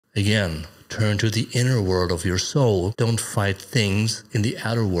Again, turn to the inner world of your soul. Don't fight things in the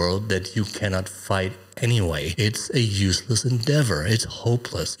outer world that you cannot fight anyway. It's a useless endeavor. It's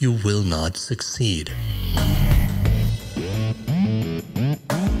hopeless. You will not succeed.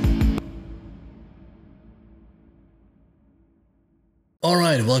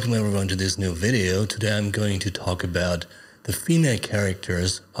 Alright, welcome everyone to this new video. Today I'm going to talk about the female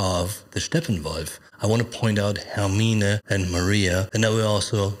characters of the Steppenwolf. I want to point out Hermine and Maria, and I will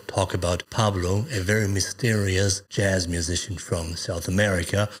also talk about Pablo, a very mysterious jazz musician from South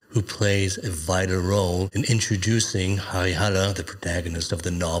America who plays a vital role in introducing Harihara, the protagonist of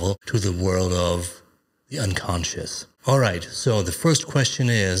the novel, to the world of the unconscious. Alright, so the first question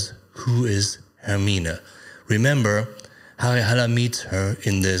is, who is Hermine? Remember, Harihara meets her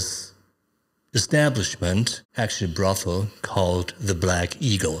in this establishment, actually brothel, called the Black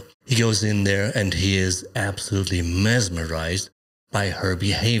Eagle. He goes in there and he is absolutely mesmerized by her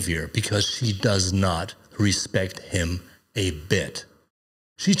behavior because she does not respect him a bit.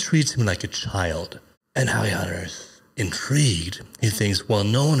 She treats him like a child. And Harihara is intrigued. He thinks, well,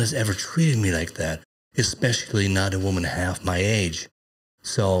 no one has ever treated me like that, especially not a woman half my age.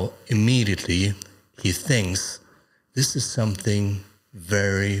 So immediately he thinks, this is something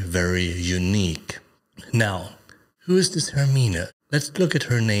very, very unique. Now, who is this Hermine? Let's look at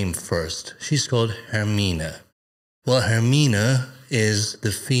her name first. She's called Hermine. Well, Hermine is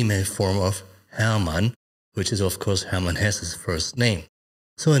the female form of Hermann, which is of course Hermann Hesse's first name.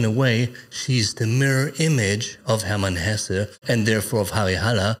 So in a way, she's the mirror image of Hermann Hesse and therefore of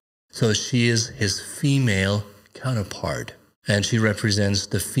Harihara. So she is his female counterpart. And she represents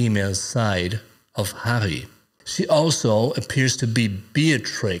the female side of Hari. She also appears to be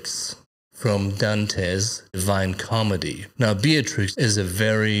Beatrix from Dante's Divine Comedy. Now, Beatrix is a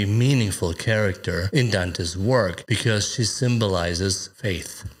very meaningful character in Dante's work because she symbolizes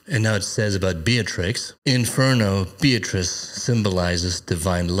faith. And now it says about Beatrix, in Inferno, Beatrice symbolizes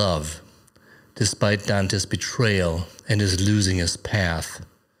divine love. Despite Dante's betrayal and his losing his path,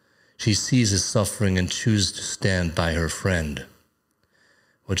 she sees his suffering and chooses to stand by her friend.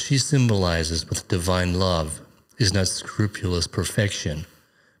 What she symbolizes with divine love is not scrupulous perfection,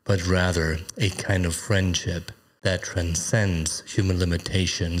 but rather a kind of friendship that transcends human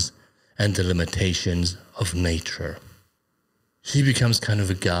limitations and the limitations of nature. She becomes kind of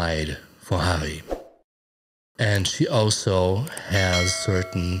a guide for Hari. And she also has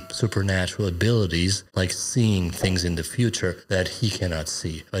certain supernatural abilities, like seeing things in the future that he cannot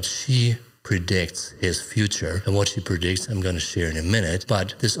see. But she predicts his future, and what she predicts I'm going to share in a minute,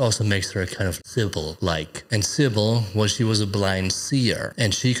 but this also makes her kind of Sybil-like. And Sybil, well, she was a blind seer,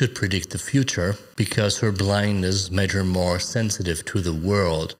 and she could predict the future because her blindness made her more sensitive to the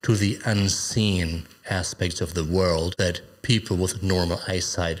world, to the unseen aspects of the world that people with normal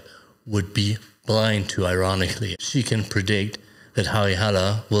eyesight would be blind to, ironically. She can predict that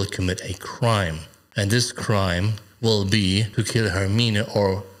Harihara will commit a crime, and this crime will be to kill Hermine,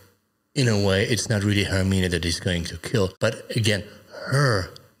 or in a way, it's not really Hermine that he's going to kill, but again,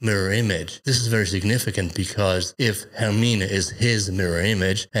 her mirror image. This is very significant because if Hermine is his mirror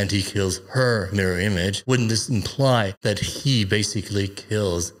image and he kills her mirror image, wouldn't this imply that he basically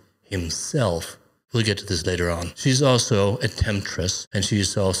kills himself? We'll get to this later on. She's also a temptress and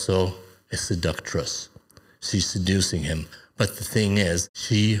she's also a seductress. She's seducing him. But the thing is,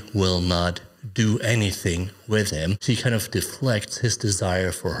 she will not do anything with him. She kind of deflects his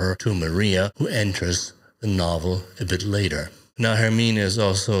desire for her to Maria, who enters the novel a bit later. Now, Hermine is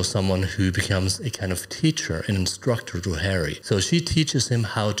also someone who becomes a kind of teacher, an instructor to Harry. So she teaches him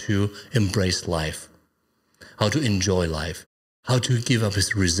how to embrace life, how to enjoy life, how to give up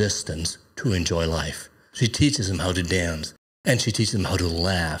his resistance to enjoy life. She teaches him how to dance, and she teaches him how to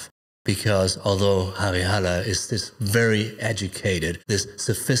laugh. Because although Harihara is this very educated, this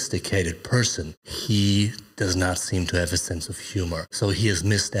sophisticated person, he does not seem to have a sense of humor. So he has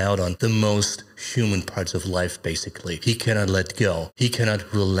missed out on the most human parts of life, basically. He cannot let go. He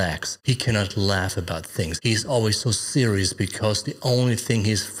cannot relax. He cannot laugh about things. He's always so serious because the only thing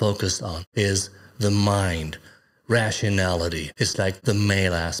he's focused on is the mind. Rationality. It's like the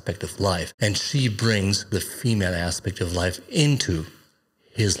male aspect of life. And she brings the female aspect of life into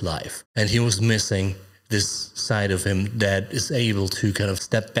his life. And he was missing this side of him that is able to kind of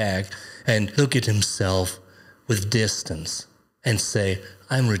step back and look at himself with distance and say,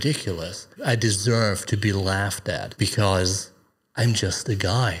 I'm ridiculous. I deserve to be laughed at because I'm just a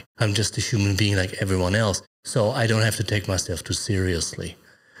guy. I'm just a human being like everyone else. So I don't have to take myself too seriously.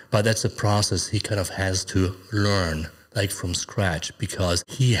 But that's a process he kind of has to learn like from scratch, because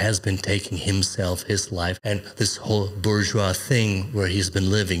he has been taking himself, his life, and this whole bourgeois thing where he's been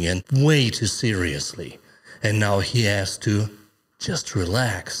living in way too seriously. And now he has to just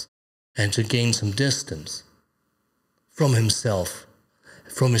relax and to gain some distance from himself,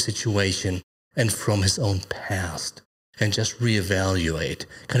 from his situation, and from his own past, and just reevaluate,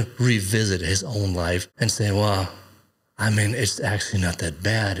 kind of revisit his own life and say, wow, I mean, it's actually not that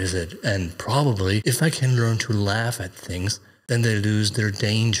bad, is it? And probably if I can learn to laugh at things, then they lose their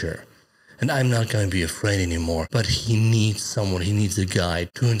danger. And I'm not going to be afraid anymore. But he needs someone, he needs a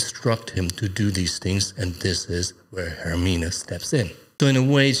guide to instruct him to do these things. And this is where Hermine steps in. So in a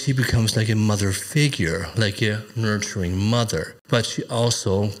way, she becomes like a mother figure, like a nurturing mother. But she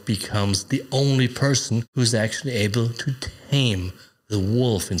also becomes the only person who's actually able to tame the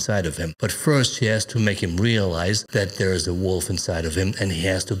wolf inside of him. But first she has to make him realize that there is a wolf inside of him and he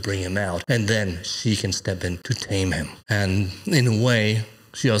has to bring him out. And then she can step in to tame him. And in a way,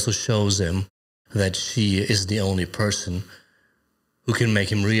 she also shows him that she is the only person who can make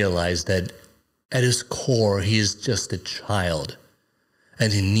him realize that at his core, he is just a child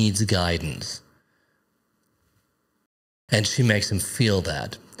and he needs guidance. And she makes him feel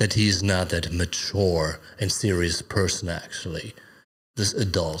that he is not that mature and serious person actually. This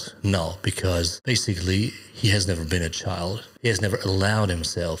adult, no, because basically he has never been a child. He has never allowed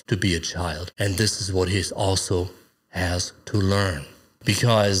himself to be a child. And this is what he also has to learn.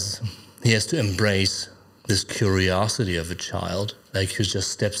 Because he has to embrace this curiosity of a child, like who just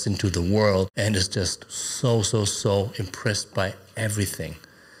steps into the world and is just so impressed by everything.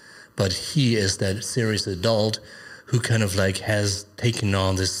 But he is that serious adult who kind of like has taken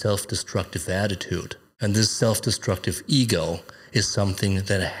on this self-destructive attitude. And this self-destructive ego is something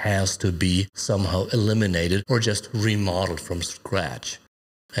that has to be somehow eliminated or just remodeled from scratch.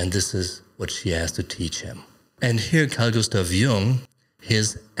 And this is what she has to teach him. And here Carl Gustav Jung,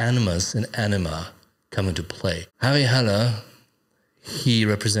 his Animus and Anima come into play. Harry Haller, he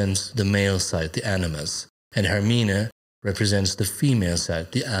represents the male side, the Animus, and Hermine represents the female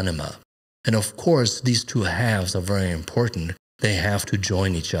side, the Anima. And of course, these two halves are very important. They have to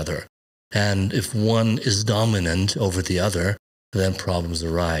join each other. And if one is dominant over the other, then problems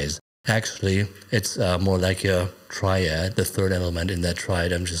arise. Actually, it's more like a triad, the third element in that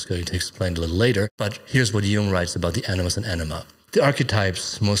triad. I'm just going to explain a little later. But here's what Jung writes about the Animus and Anima. The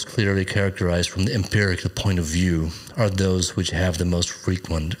archetypes most clearly characterized from the empirical point of view are those which have the most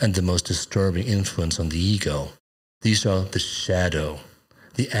frequent and the most disturbing influence on the ego. These are the shadow,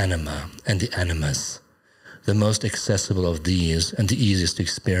 the Anima, and the Animus. The most accessible of these and the easiest to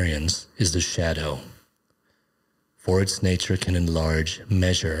experience is the shadow. For its nature can in large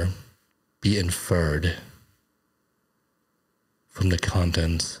measure be inferred from the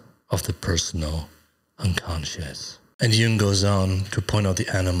contents of the personal unconscious. And Jung goes on to point out the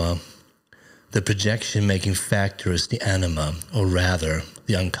Anima. The projection-making factor is the Anima, or rather,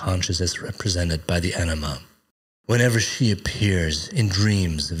 the unconscious is represented by the Anima. Whenever she appears in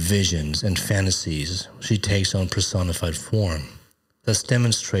dreams, visions, and fantasies, she takes on personified form, thus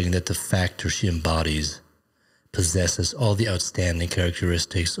demonstrating that the factor she embodies possesses all the outstanding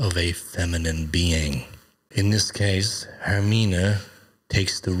characteristics of a feminine being. In this case, Hermine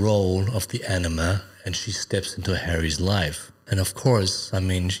takes the role of the Anima and she steps into Harry's life. And of course, I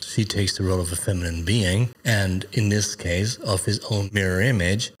mean, she takes the role of a feminine being, and in this case, of his own mirror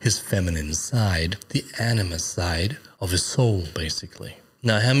image, his feminine side, the Anima side of his soul, basically.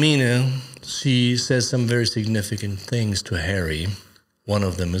 Now, Hermine, she says some very significant things to Harry. One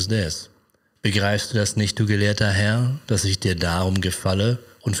of them is this. Begreifst du das nicht, du gelehrter Herr, dass ich dir darum gefalle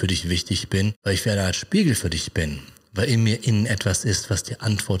und für dich wichtig bin, weil ich wie eine Art Spiegel für dich bin, weil in mir innen etwas ist, was dir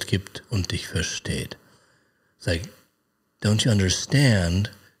Antwort gibt und dich versteht. It's like, don't you understand,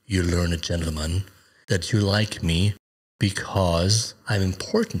 you learned gentleman, that you like me because I'm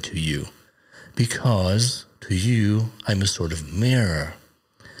important to you, because to you I'm a sort of mirror,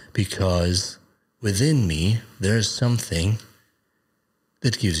 because within me there's something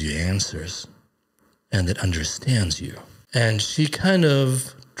that gives you answers and that understands you. And she kind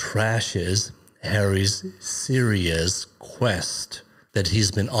of trashes Harry's serious quest that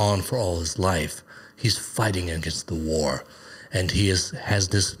he's been on for all his life. He's fighting against the war, and he has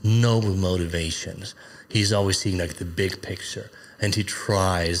this noble motivations. He's always seeing like the big picture, and he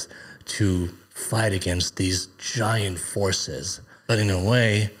tries to fight against these giant forces. But in a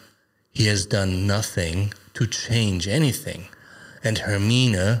way, he has done nothing to change anything. And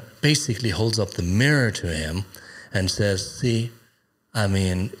Hermine basically holds up the mirror to him and says, see, I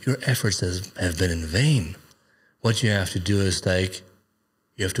mean, your efforts have been in vain. What you have to do is like,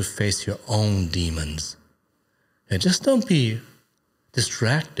 you have to face your own demons. And just don't be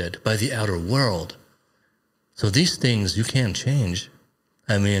distracted by the outer world. So these things you can't change.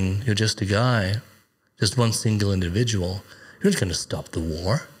 I mean, you're just a guy, just one single individual. You're not going to stop the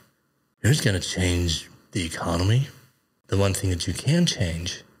war. You're not going to change the economy. The one thing that you can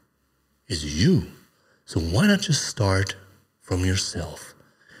change is you. So why not just start from yourself?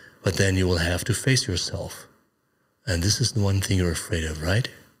 But then you will have to face yourself. And this is the one thing you're afraid of, right?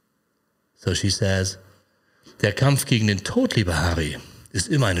 So she says, der Kampf gegen den Tod, lieber Harry, ist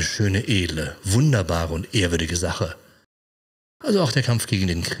immer eine schöne, edle, wunderbare und ehrwürdige Sache. Also auch der Kampf gegen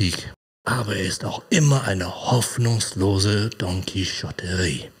den Krieg. Aber er ist auch immer eine hoffnungslose Don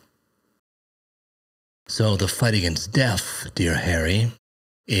Quixoterie. So the fight against death, dear Harry,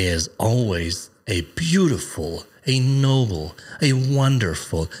 is always a beautiful, a noble, a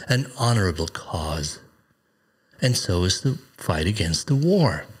wonderful, and honorable cause. And so is the fight against the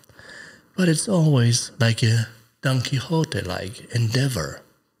war. But it's always like a Don Quixote-like endeavor,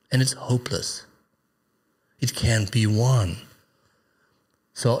 and it's hopeless. It can't be won.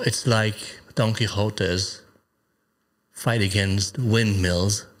 So it's like Don Quixote's fight against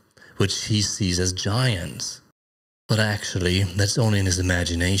windmills, which he sees as giants. But actually, that's only in his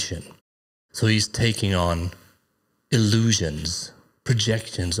imagination. So he's taking on illusions,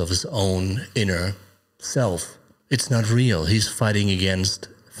 projections of his own inner self. It's not real. He's fighting against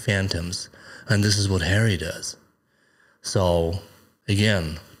phantoms. And this is what Harry does. So,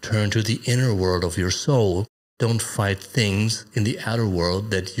 again, turn to the inner world of your soul. Don't fight things in the outer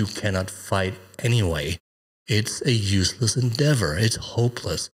world that you cannot fight anyway. It's a useless endeavor. It's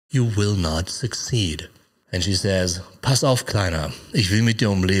hopeless. You will not succeed. And she says, pass auf, Kleiner. Ich will mit dir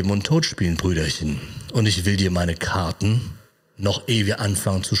um Leben und Tod spielen, Brüderchen. Und ich will dir meine Karten, noch ehe wir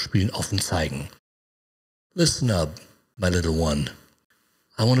anfangen zu spielen, offen zeigen. Listen up, my little one.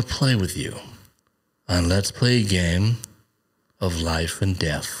 I want to play with you. And let's play a game of life and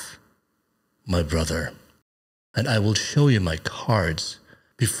death, my brother. And I will show you my cards.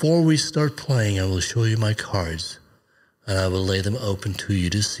 Before we start playing, I will show you my cards. And I will lay them open to you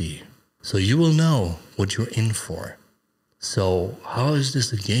to see. So you will know what you're in for. So how is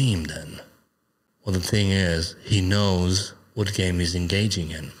this a game then? Well, the thing is, he knows what game he's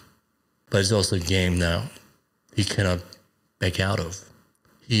engaging in. But it's also a game now he cannot back out of.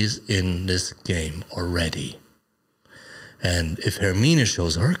 He's in this game already. And if Hermine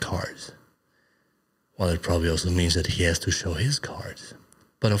shows her cards, well, it probably also means that he has to show his cards.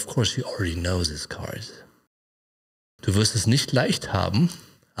 But of course, he already knows his cards. Du wirst es nicht leicht haben,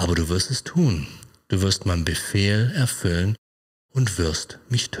 aber du wirst es tun. Du wirst meinen Befehl erfüllen und wirst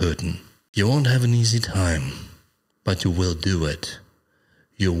mich töten. You won't have an easy time, but you will do it.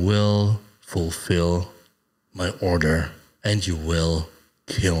 You will fulfill my order, and you will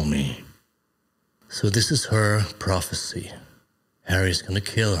kill me. So this is her prophecy. Harry's going to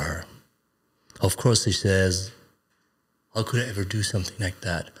kill her. Of course, he says, how could I ever do something like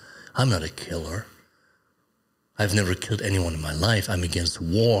that? I'm not a killer. I've never killed anyone in my life. I'm against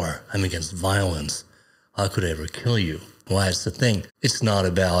war. I'm against violence. How could I ever kill you? Well, that's the thing. It's not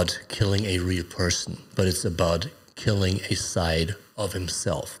about killing a real person, but it's about killing a side of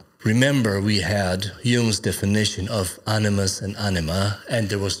himself. Remember, we had Jung's definition of animus and anima, and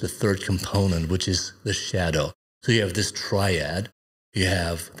there was the third component, which is the shadow. So you have this triad. You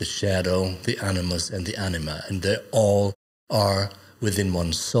have the shadow, the animus, and the anima, and they all are within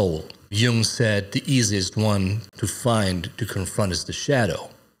one soul. Jung said the easiest one to find, to confront, is the shadow.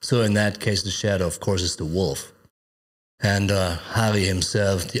 So in that case, the shadow, of course, is the wolf. And Harry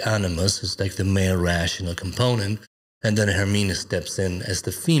himself, the animus, is like the male rational component. And then Hermine steps in as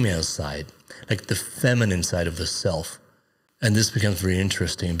the female side, like the feminine side of the self. And this becomes very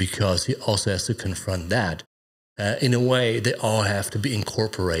interesting because he also has to confront that. In a way, they all have to be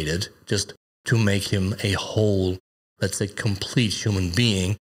incorporated just to make him a whole, let's say, complete human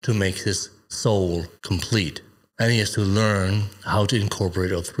being, to make his soul complete. And he has to learn how to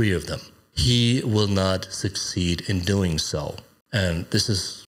incorporate all three of them. He will not succeed in doing so. And this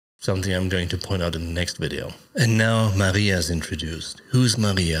is something I'm going to point out in the next video. And now Maria is introduced. Who's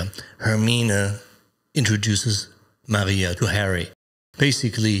Maria? Hermine introduces Maria to Harry.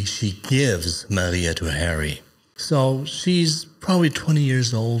 Basically, she gives Maria to Harry. So she's probably 20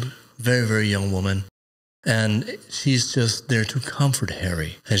 years old, very, very young woman. And she's just there to comfort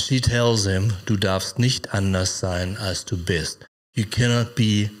Harry. And she tells him, du darfst nicht anders sein als du bist. You cannot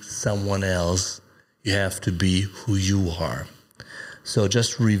be someone else. You have to be who you are. So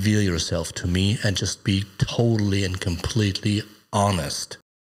just reveal yourself to me and just be totally and completely honest.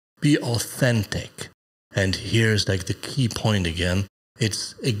 Be authentic. And here's like the key point again.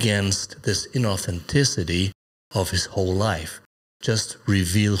 It's against this inauthenticity of his whole life. Just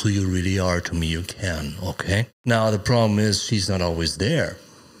reveal who you really are to me, you can, okay? Now, the problem is she's not always there.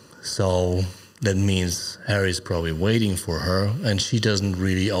 So that means Harry's probably waiting for her, and she doesn't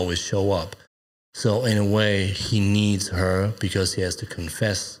really always show up. So in a way, he needs her because he has to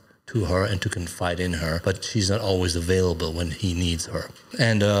confess to her and to confide in her, but she's not always available when he needs her.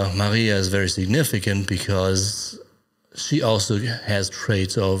 And Maria is very significant because she also has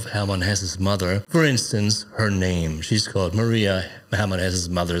traits of Hermann Hesse's mother. For instance, her name. She's called Maria. Hermann Hesse's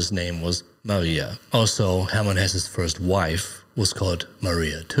mother's name was Maria. Also, Hermann Hesse's first wife was called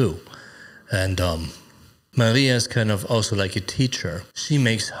Maria too. And Maria is kind of also like a teacher. She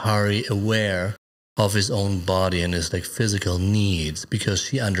makes Harry aware of his own body and his like physical needs because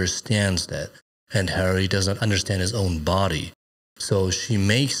she understands that. And Harry doesn't understand his own body. So she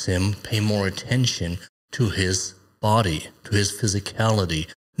makes him pay more attention to his body, to his physicality,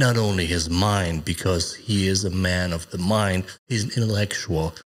 not only his mind, because he is a man of the mind, he's an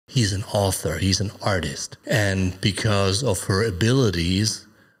intellectual, he's an author, he's an artist. And because of her abilities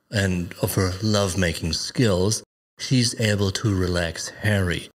and of her love-making skills, she's able to relax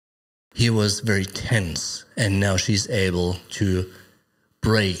Harry. He was very tense, and now she's able to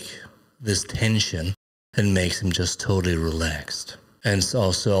break this tension and makes him just totally relaxed. And it's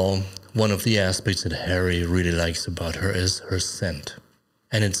also one of the aspects that Harry really likes about her is her scent.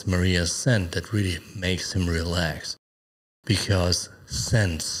 And it's Maria's scent that really makes him relax, because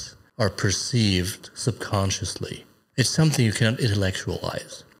scents are perceived subconsciously. It's something you cannot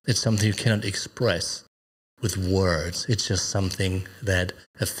intellectualize. It's something you cannot express with words. It's just something that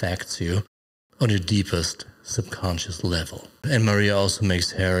affects you on your deepest subconscious level. And Maria also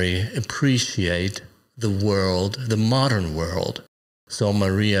makes Harry appreciate the world, the modern world. So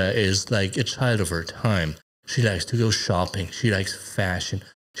Maria is like a child of her time. She likes to go shopping. She likes fashion.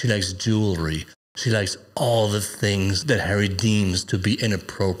 She likes jewelry. She likes all the things that Harry deems to be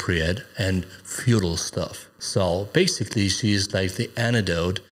inappropriate and feudal stuff. So basically, she's like the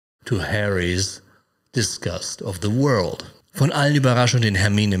antidote to Harry's disgust of the world. Von allen Überraschungen, denen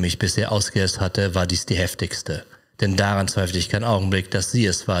Hermine mich bisher ausgesetzt hatte, war dies die heftigste. Denn daran zweifelte ich keinen Augenblick, dass sie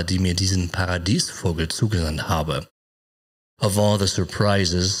es war, die mir diesen Paradiesvogel zugesandt habe. Of all the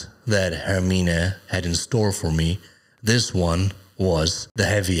surprises that Hermine had in store for me, this one was the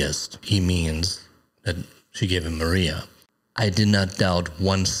heaviest. He means that she gave him Maria. I did not doubt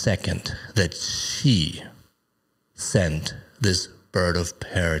 1 second that she sent this bird of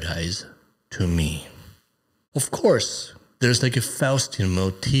paradise to me. Of course, there's like a Faustian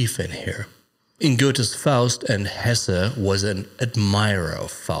motif in here. In Goethe's Faust, and Hesse was an admirer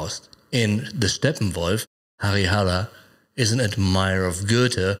of Faust. In the Steppenwolf, Harry Haller is an admirer of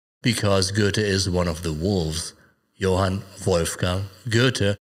Goethe because Goethe is one of the wolves. Johann Wolfgang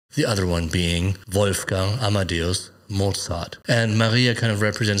Goethe, the other one being Wolfgang Amadeus Mozart. And Maria kind of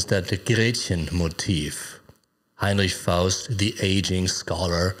represents that the Gretchen motif. Heinrich Faust, the aging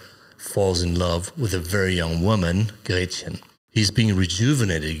scholar, falls in love with a very young woman, Gretchen. He's being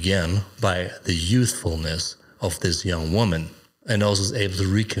rejuvenated again by the youthfulness of this young woman, and also is able to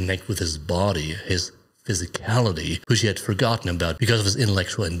reconnect with his body, his physicality, which he had forgotten about because of his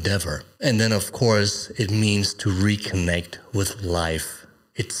intellectual endeavor. And then, of course, it means to reconnect with life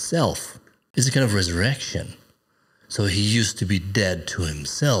itself. It's a kind of resurrection. So he used to be dead to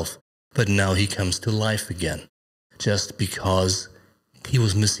himself, but now he comes to life again, just because he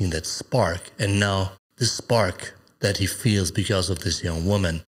was missing that spark. And now the spark that he feels because of this young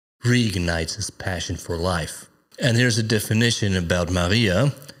woman reignites his passion for life. And here's a definition about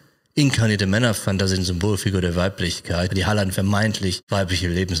Maria. Inkarnierte Männerfantasie sind Symbolfigur der Weiblichkeit, die Haller an vermeintlich weibliche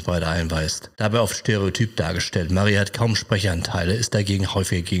Lebensweise einweist. Dabei oft stereotyp dargestellt. Maria hat kaum Sprecheranteile, ist dagegen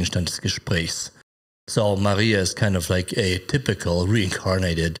häufiger Gegenstand des Gesprächs. So Maria is kind of like a typical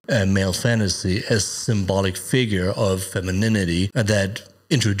reincarnated male fantasy, a symbolic figure of femininity that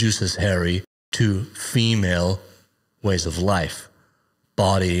introduces Harry to female ways of life.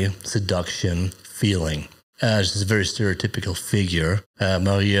 Body, seduction, feeling. She's a very stereotypical figure.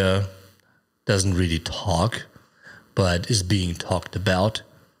 Maria doesn't really talk, but is being talked about.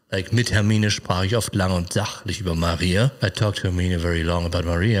 Like mit Hermine sprach ich oft lang und sachlich über Maria. I talked to Hermine very long about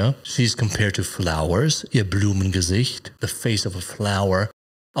Maria. She's compared to flowers, ihr Blumengesicht, the face of a flower,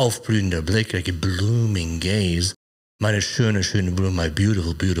 aufblühender Blick, like a blooming gaze. Meine schöne, schöne Blume, my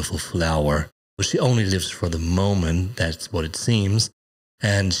beautiful, beautiful flower. But she only lives for the moment, that's what it seems,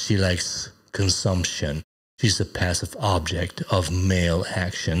 and she likes consumption. She's a passive object of male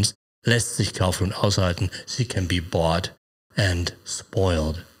actions, lässt sich kaufen und aushalten. She can be bought and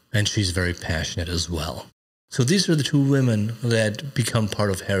spoiled, and she's very passionate as well. So these are the two women that become part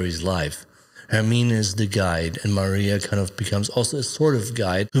of Harry's life. Hermine is the guide, and Maria kind of becomes also a sort of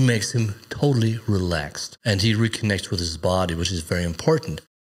guide who makes him totally relaxed. And he reconnects with his body, which is very important.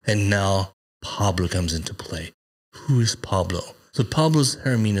 And now Pablo comes into play. Who is Pablo? So Pablo's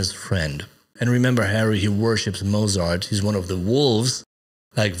Hermine's friend. And remember, Harry, he worships Mozart. He's one of the wolves,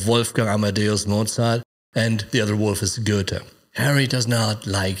 like Wolfgang Amadeus Mozart, and the other wolf is Goethe. Harry does not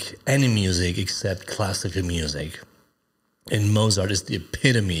like any music except classical music. And Mozart is the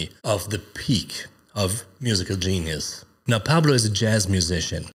epitome of the peak of musical genius. Now, Pablo is a jazz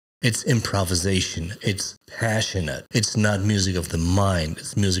musician. It's improvisation. It's passionate. It's not music of the mind.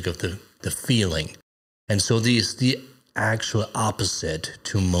 It's music of the feeling. And so this is the actual opposite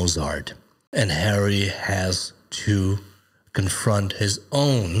to Mozart. And Harry has to confront his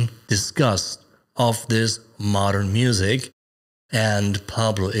own disgust of this modern music. And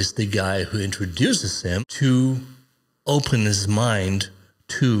Pablo is the guy who introduces him to open his mind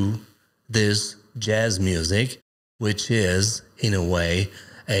to this jazz music, which is, in a way,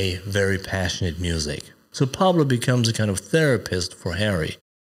 a very passionate music. So Pablo becomes a kind of therapist for Harry.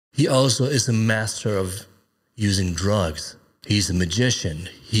 He also is a master of using drugs. He's a magician.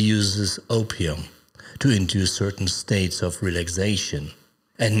 He uses opium to induce certain states of relaxation.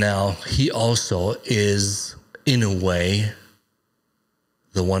 And now he also is, in a way,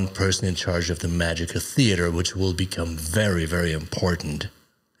 the one person in charge of the magical theater, which will become very, very important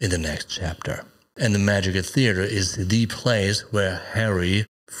in the next chapter. And the magical theater is the place where Harry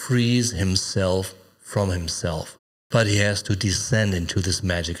frees himself from himself. But he has to descend into this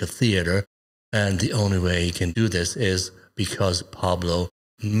magical theater, and the only way he can do this is because Pablo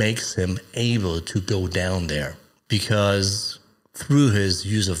makes him able to go down there. Because through his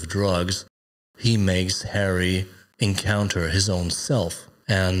use of drugs, he makes Harry encounter his own self.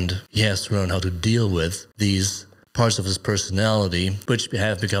 And he has to learn how to deal with these parts of his personality, which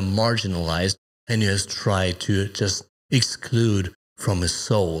have become marginalized, and he has tried to just exclude from his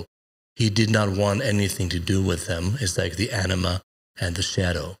soul. He did not want anything to do with them. It's like the anima and the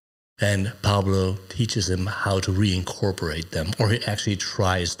shadow. And Pablo teaches him how to reincorporate them, or he actually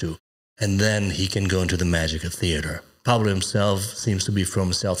tries to. And then he can go into the magical theater. Pablo himself seems to be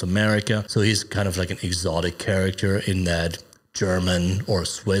from South America, so he's kind of like an exotic character in that German or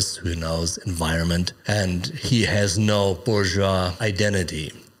Swiss, who knows, environment. And he has no bourgeois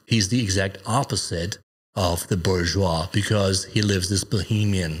identity. He's the exact opposite of the bourgeois because he lives this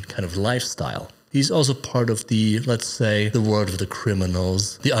bohemian kind of lifestyle. He's also part of the, let's say, the world of the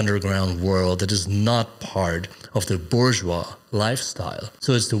criminals, the underground world that is not part of the bourgeois lifestyle.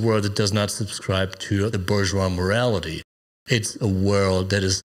 So it's the world that does not subscribe to the bourgeois morality. It's a world that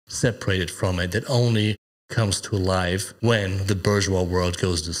is separated from it, that only comes to life when the bourgeois world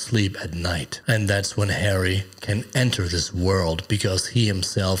goes to sleep at night. And that's when Harry can enter this world because he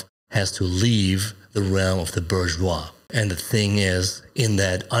himself has to leave the realm of the bourgeois. And the thing is, in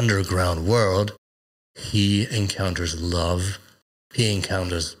that underground world, he encounters love, he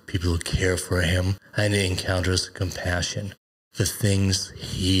encounters people who care for him, and he encounters compassion. The things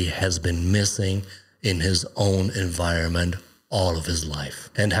he has been missing in his own environment all of his life.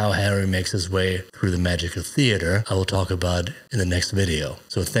 And how Harry makes his way through the magical theater, I will talk about in the next video.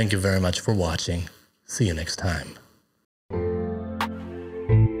 So thank you very much for watching. See you next time.